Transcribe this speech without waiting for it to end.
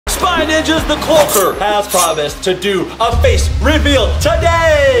Spy Ninjas, the Cloaker has promised to do a face reveal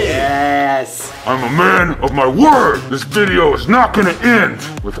today! Yes! I'm a man of my word! This video is not gonna end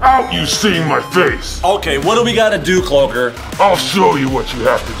without you seeing my face! Okay, what do we gotta do, Cloaker? I'll show you what you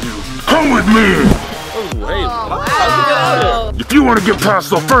have to do. Come with me! Wow. If you want to get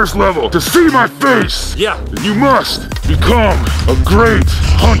past the first level to see my face, then you must become a great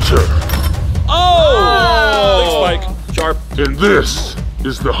hunter. Oh! Big spike. Sharp. And this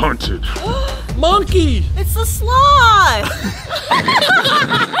is the hunted. Monkey! It's the sloth!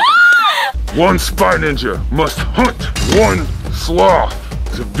 One spy ninja must hunt one sloth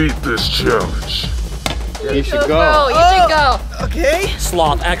to beat this challenge. You should go. You should go. Okay.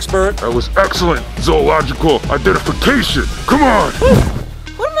 Sloth expert. That was excellent zoological identification. Come on!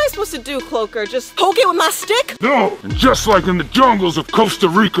 What am I supposed to do, Cloaker? Just poke it with my stick? No! And just like in the jungles of Costa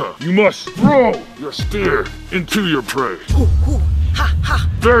Rica, you must throw your spear into your prey. Ooh, ooh. Ha, ha.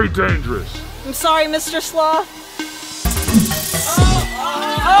 Very dangerous. I'm sorry, Mr. Sloth.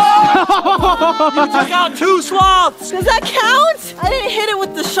 You took out 2 sloths! Does that count? I didn't hit it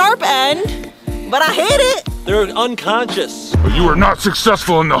with the sharp end, but I hit it. They're unconscious. But you were not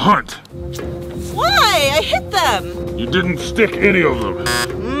successful in the hunt. Why? I hit them. You didn't stick any of them.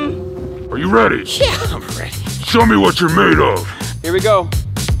 Are you ready? Yeah, I'm ready. Show me what you're made of. Here we go.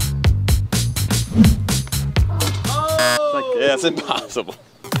 Yeah, it's impossible.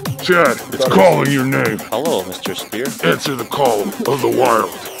 Chad, it's calling your name. Hello, Mr. Spear. Answer the call of the wild.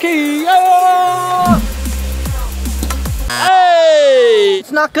 Hey!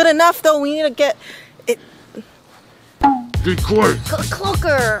 It's not good enough, though. We need to get it. Be quick.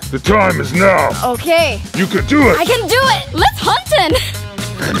 Cloaker. The time is now. Okay. You can do it. I can do it. Let's hunt him.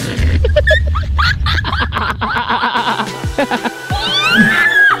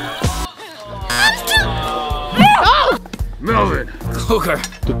 Melvin. Cloaker.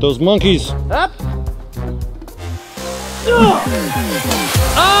 Get those monkeys. Up.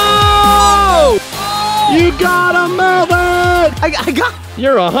 Oh! You got him, Melvin! I got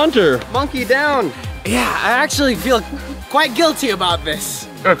You're a hunter. monkey down. Yeah, I actually feel quite guilty about this.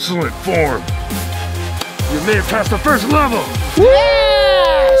 Excellent form. You made it past the first level.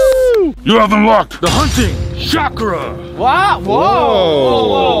 Yes! You have unlocked the hunting chakra. What?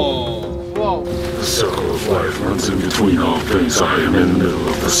 Whoa! Whoa! The circle of life runs in between all things. I am in the middle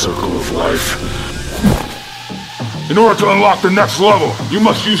of the circle of life. In order to unlock the next level, you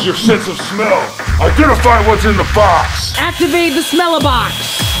must use your sense of smell. Identify what's in the box. Activate the smeller-box.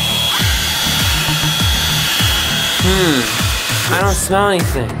 I don't smell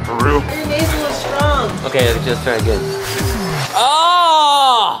anything. For real? Your nasal is strong. Okay, just try again.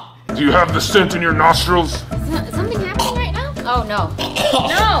 Oh! Do you have the scent in your nostrils? Is something happening right now? Oh, no.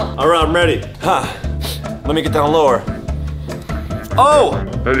 No! All right, I'm ready. Huh. Let me get down lower. Oh!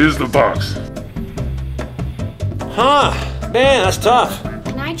 That is the box. Huh. Man, that's tough.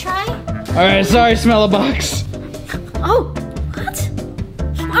 Can I try? Alright, sorry, smeller-box. Oh, what?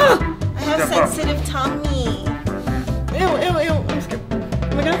 Oh! I have sensitive tummy. Ew, ew, ew. I'm scared.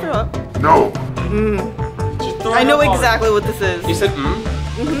 Am I gonna throw up? No. I know exactly what this is. You said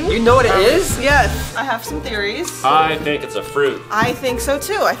You know what it is? Yes, I have some theories. I think it's a fruit. I think so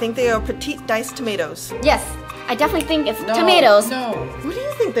too. I think they are petite diced tomatoes. Yes, I definitely think it's tomatoes. No. What do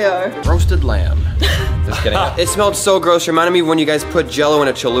you think they are? Roasted lamb. Just kidding. It smelled so gross. Reminded me of when you guys put Jello in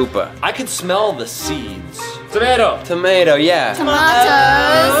a chalupa. I can smell the seeds. Tomato. Tomato, yeah.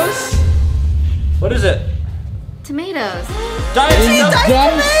 Tomatoes. What is it? Tomatoes. How did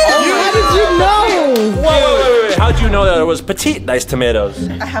you know? Wait. How'd you know that it was petite diced tomatoes?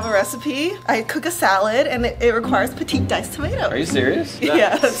 I have a recipe. I cook a salad and it requires petite diced tomatoes. Are you serious?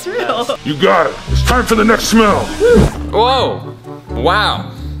 Yeah, that's real. You got it. It's time for the next smell. Whoa.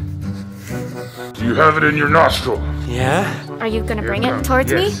 Wow. Do you have it in your nostril? Yeah. Are you gonna bring Here it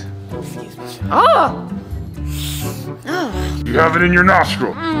towards me? yes. Oh! Oh. You have it in your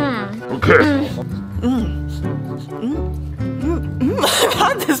nostril. Okay. I've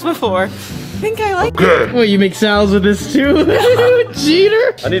had this before. I think I like it. Okay. Well, you make sounds with this too?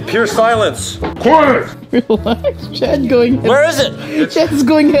 Cheater! I need pure silence. Quiet. Relax, Chad going head. Where is it? Chad's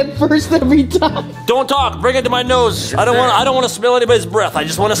going head first every time. Don't talk. Bring it to my nose. I don't want to smell anybody's breath. I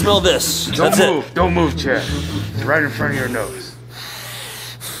just want to smell this. That's it. Don't move, Chad. It's right in front of your nose.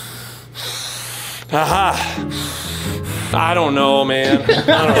 Aha. I don't know, man.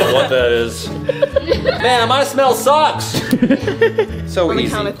 I don't know what that is. Man, my smell sucks. So On the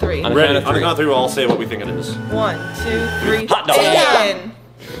easy. count of three. I'm ready. On the count of 3, we'll all say what we think it is. 1, 2, 3. Hot dog. 10.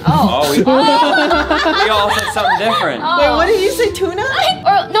 Oh, we all said something different. Wait, what did you say? Tuna?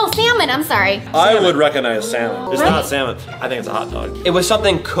 Or no, salmon. I'm sorry. I would recognize salmon. It's not salmon. I think it's a hot dog. It was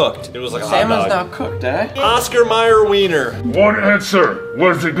something cooked. It was like a Salmon's hot dog. not cooked, eh? Oscar Mayer wiener. One answer.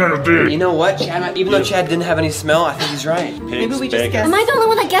 What is it gonna be? You know what, Chad? Even though Chad didn't have any smell, I think he's right. Maybe we just guessed. Am I the only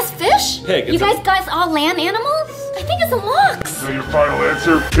one that guessed fish? Pig. You guys all land animals? I think it's a lox. So your final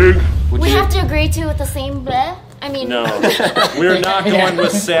answer, pig? We have to agree to with the same bleh. I mean, No, we're not going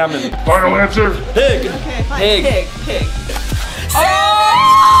with salmon. Final answer? Pig. Okay, fine. Pig. Pig.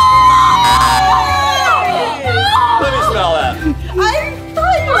 Let me smell that. I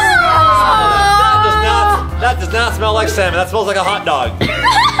thought you were That does not smell like salmon. That smells like a hot dog.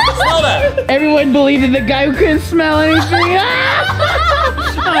 Smell that. Everyone believed in the guy who couldn't smell anything.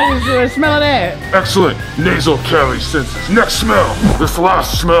 I was smelling that. Excellent nasal cavity senses. Next smell. This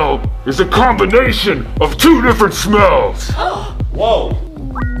last smell is a combination of two different smells. Whoa.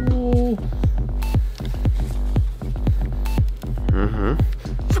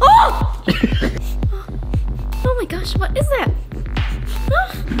 oh my gosh, what is that? I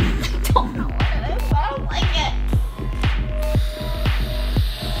don't know what it is. I don't like it.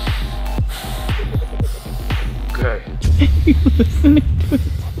 Okay.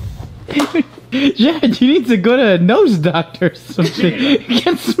 Chad, you need to go to a nose doctor or something. You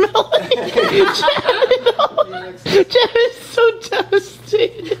can't smell it. Chad is so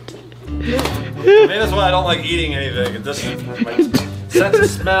devastated. Maybe that's why I don't like eating anything. It just my sense of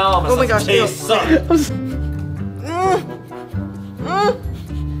smell, my sense of taste suck.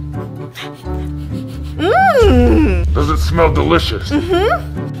 Does it smell delicious?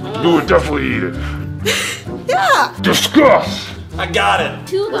 Mm-hmm. You would definitely eat it. Yeah. Discuss. I got it.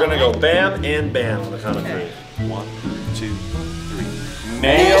 Two, We're gonna go bam and bam on the count of 3. 1, 2, 3.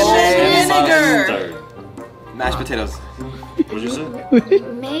 Mayo and vinegar. mustard. Mashed potatoes. What did you say?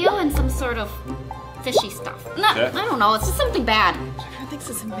 Mayo and some sort of fishy stuff. No, Okay. I don't know. It's just something bad. I think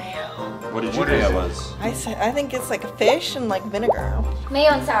this is mayo. What did you think it was? I think it's like a fish and like vinegar.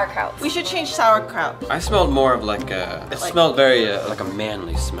 Mayo and sauerkraut. We should change sauerkraut. I smelled more of like a. It smelled very like a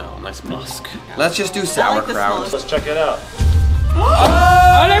manly smell, nice musk. Let's just do I like the sauerkraut. smell. Let's check it out.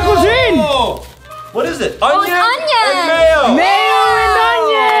 Oh! What is it? Oh, it's Onion onion. and mayo. Mayo and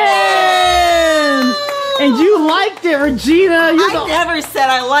onions! And you liked it, Regina. I never said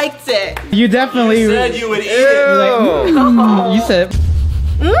I liked it. You definitely You said you would eat it. You said.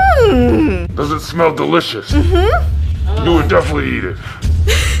 Does it smell delicious? Mm-hmm. You would definitely eat it.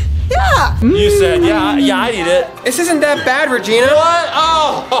 Yeah. You said, yeah, I'd eat it. This isn't that bad, Regina. What?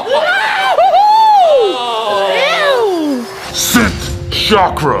 Oh. Scent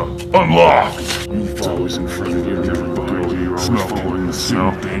chakra unlocked. You've always in front of you, everybody. Smell following the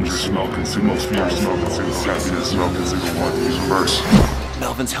smell, danger, smell, consume, fear, smell, consume, happiness, smell, consume, want, use, mercy.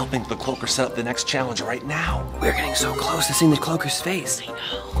 Melvin's helping the cloaker set up the next challenge right now. We're getting so close to seeing the cloaker's face.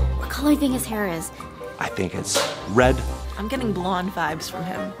 What color do you think his hair is? I think it's red. I'm getting blonde vibes from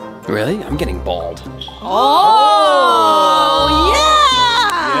him. Really? I'm getting bald. Oh,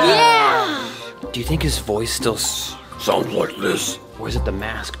 Yeah! Do you think his voice still sounds like this? Or is it the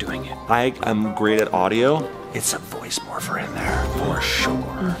mask doing it? I am great at audio. It's a voice morpher in there, for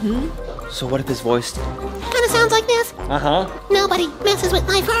sure. So what if his voice... Kinda sounds like this. Uh-huh. Nobody messes with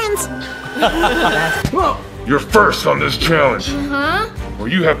my friends. You're first on this challenge. Huh? Where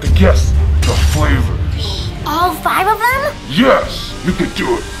you have to guess the flavors. All 5 of them? Yes, you can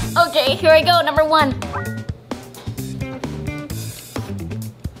do it. Okay, here I go. Number 1.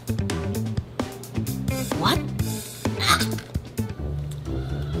 What?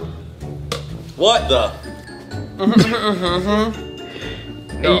 What the?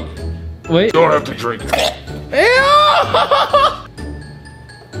 No, Wait. don't have to drink it.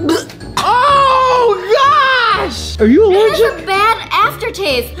 Oh gosh! Are you It allergic? has a bad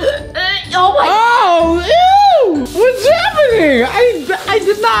aftertaste. Oh my. Oh, ew! What's happening? I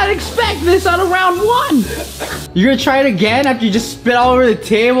did not expect this on a round 1. You're gonna try it again after you just spit all over the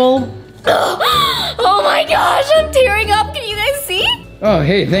table? Oh my gosh, I'm tearing up. Can you guys see? Oh,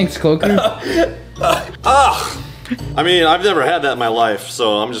 hey, thanks, Cloaker. I mean, I've never had that in my life,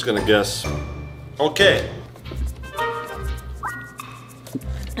 so I'm just gonna guess. Okay.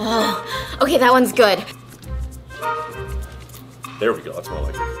 Okay, that one's good. There we go, that's more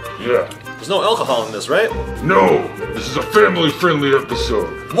like it. Yeah. There's no alcohol in this, right? No, this is a family-friendly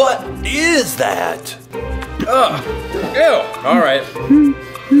episode. What is that? Ew! Alright.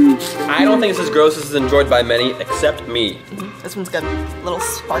 I don't think it's as gross as it's enjoyed by many, except me. This one's got a little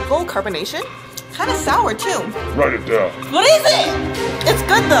sparkle, carbonation. Kind of sour too. Write it down. What is it? It's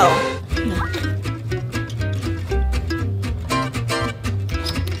good though.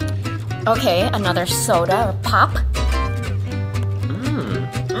 Okay, another soda or pop.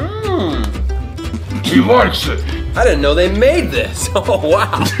 He likes it. I didn't know they made this. Oh,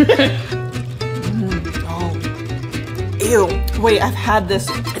 wow. Ew. Wait, I've had this.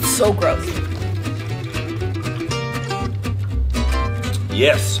 It's so gross.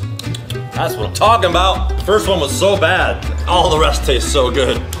 Yes. That's what I'm talking about. The first one was so bad. All the rest tastes so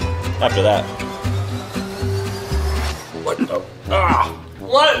good after that. What the?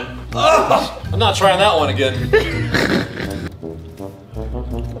 What? I'm not trying that one again.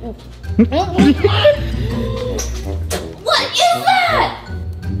 What is that?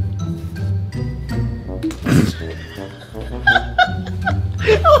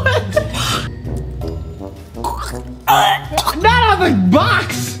 Not on the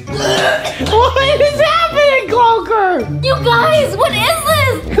box! What is happening, Cloaker? You guys, what is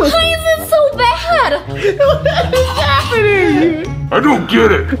this? Why is it so bad? What is happening? I don't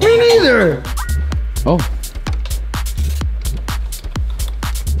get it. Me neither. Oh.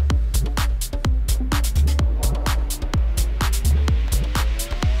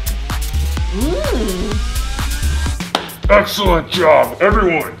 Excellent job,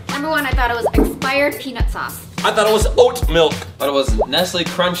 everyone. Number one, I thought it was expired peanut sauce. I thought it was oat milk. But it was Nestle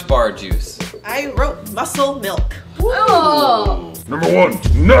Crunch Bar juice. I wrote muscle milk. Oh. Number 1,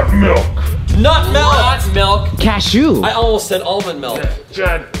 nut milk. Nut milk. Nut milk. Cashew. I almost said almond milk.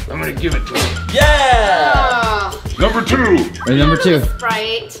 Chad, I'm gonna give it to you. Yeah. Number 2, Or number 2.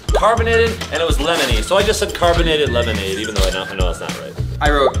 Sprite. Carbonated, and it was lemony. So I just said carbonated lemonade, even though I know that's not right. I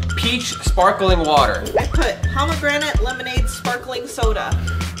wrote peach sparkling water. I put pomegranate lemonade sparkling soda.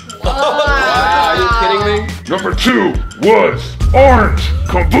 Wow, are you kidding me? number 2 was orange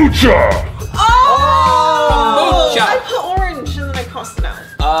kombucha. Oh! Kombucha. I put orange and then I crossed it out.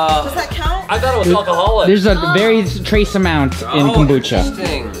 Does that count? I thought it was alcoholic. There's a very trace amount in kombucha.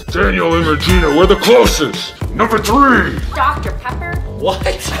 Interesting. Daniel and Regina were the closest. Number 3, Dr. Pepper. What?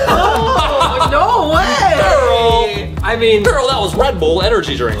 Oh, no way! Girl. I mean, Girl, that was Red Bull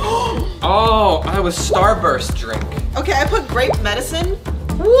energy drink. oh, I was Starburst drink. Okay, I put grape medicine,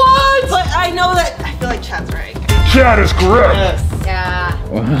 What? but I know that I feel like Chad's right. Chad is correct. Yeah.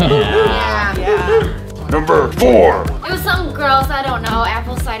 Yeah. Yeah. Number 4, It was something gross, I don't know.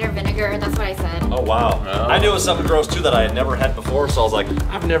 Apple cider vinegar, that's what I said. Oh wow. I knew it was something gross too that I had never had before, so I was like,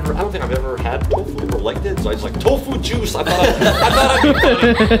 I don't think I've ever had tofu or liked it. So I was like, tofu juice. I thought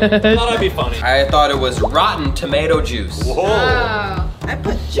I'd be funny. I thought it was rotten tomato juice. Whoa. Oh. I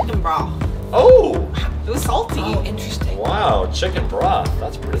put chicken broth. Oh. It was salty. Interesting. Wow. Chicken broth.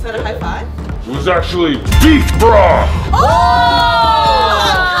 That's pretty Is that a good. high five? it was actually beef broth.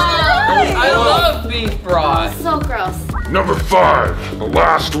 I love beef broth. So gross. Number 5, the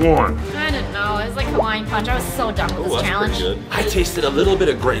last one. I didn't know. It was like Hawaiian punch. I was so done with Ooh, this that's challenge. pretty good. I tasted a little bit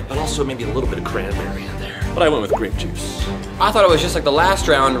of grape, but also maybe a little bit of cranberry in there. But I went with grape juice. I thought it was just like the last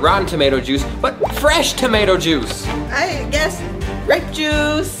round, rotten tomato juice, but fresh tomato juice. I guess grape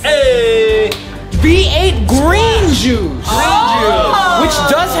juice. Hey. V8 green juice. Which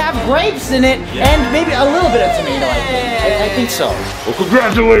does have grapes in it and maybe a little bit of tomato. I think so. Well,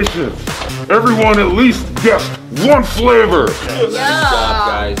 congratulations. Everyone at least guessed one flavor. Good job,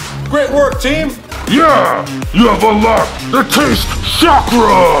 guys. Great work, team. Yeah, you have unlocked the taste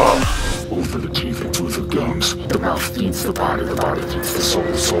chakra. Over the teeth and through the gums. The mouth feeds the body feeds the soul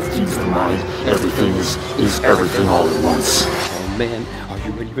feeds the mind. Everything is everything all at once. Oh man, are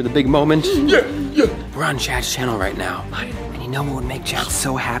you ready for the big moment? Yeah. We're on Chad's channel right now. And you know what would make Chad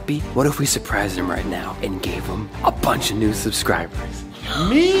so happy? What if we surprised him right now and gave him a bunch of new subscribers?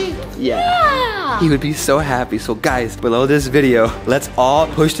 Me? Yeah. He would be so happy. So guys, below this video, let's all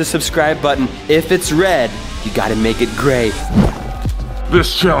push the subscribe button. If it's red, you gotta make it gray.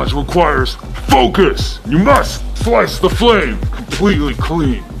 This challenge requires focus. You must slice the flame completely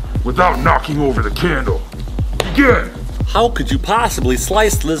clean without knocking over the candle. Begin. How could you possibly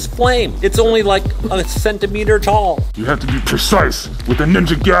slice this flame? It's only like a centimeter tall. You have to be precise with a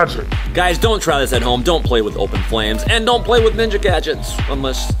ninja gadget. Guys, don't try this at home. Don't play with open flames. And don't play with ninja gadgets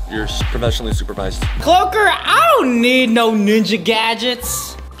unless you're professionally supervised. Cloaker, I don't need no ninja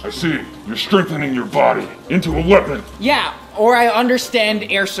gadgets. I see. You're strengthening your body into a weapon. Yeah, or I understand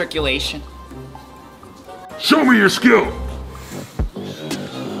air circulation. Show me your skill.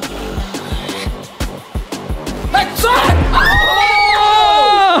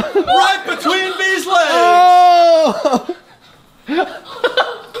 Right between these legs! Oh!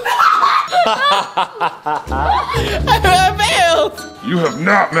 I failed! You have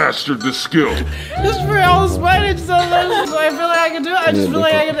not mastered this skill. Just for all the spinach, so I feel like I can do it. I just feel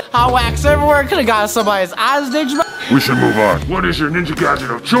like I can. Hot wax everywhere. Could have got somebody's eyes, did you? We should move on. What is your ninja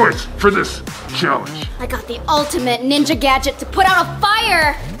gadget of choice for this challenge? I got the ultimate ninja gadget to put out a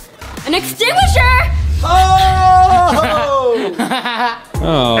fire. An extinguisher. Oh!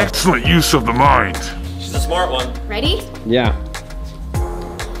 Oh. Excellent use of the mind. She's a smart one. Ready? Yeah.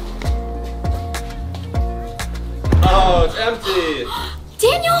 Oh, it's empty.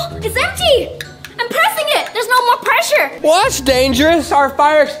 Daniel, it's empty. I'm pressing it. There's no more pressure. Well, that's dangerous. Our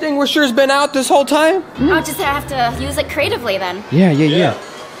fire extinguisher's been out this whole time. I'll just have to use it creatively then. Yeah.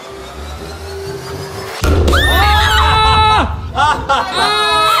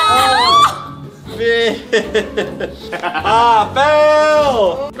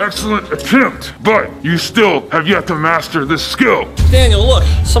 Fail! Excellent attempt, but you still have yet to master this skill. Daniel, look.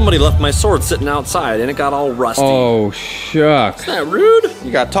 Somebody left my sword sitting outside and it got all rusty. Oh, shucks. Isn't that rude?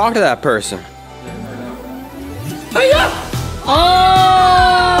 You gotta talk to that person.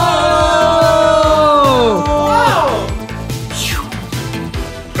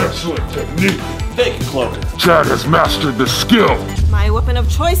 Excellent technique. Fake cloaker. Chad has mastered the skill. My weapon of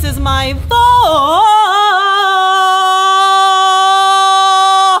choice is my voice.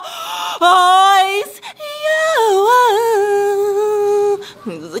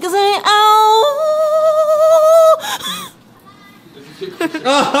 Music is saying,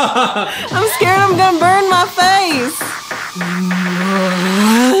 I'm scared I'm gonna burn my face.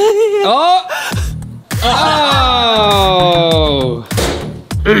 Oh!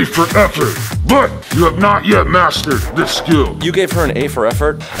 A for effort, but you have not yet mastered this skill. You gave her an A for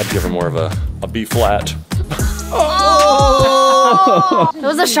effort. I'd give her more of a B flat. It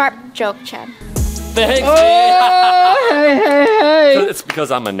was a sharp joke, Chad. Thanks, Hey. It's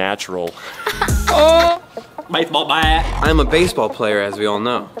because I'm a natural. Baseball bat. I'm a baseball player, as we all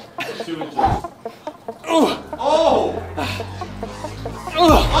know. What?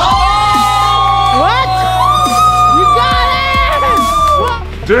 You got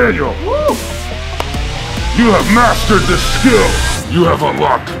it! Daniel, you have mastered this skill. You have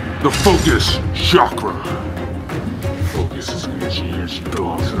unlocked the focus chakra. Focus is energy. Energy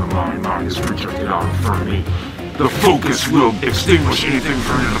belongs to the mind. Mind is projected out from me. The focus will extinguish anything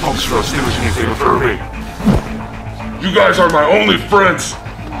for me. The focus will extinguish anything for me. You guys are my only friends,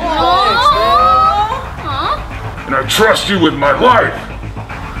 and I trust you with my life.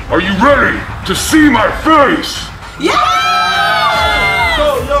 Are you ready to see my face? Yeah!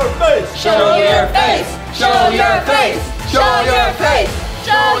 Show your face. Show your face. Show your face. Show your face.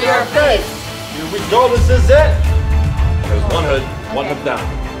 Show your face. Here we go. This is it. There's one hood down.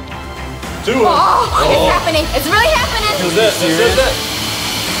 Two hoods. Oh, it's happening. It's really happening. This is it.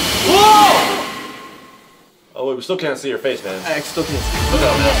 Whoa! Oh wait, we still can't see your face, man. I still can't see. Look at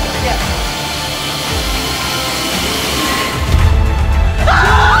this.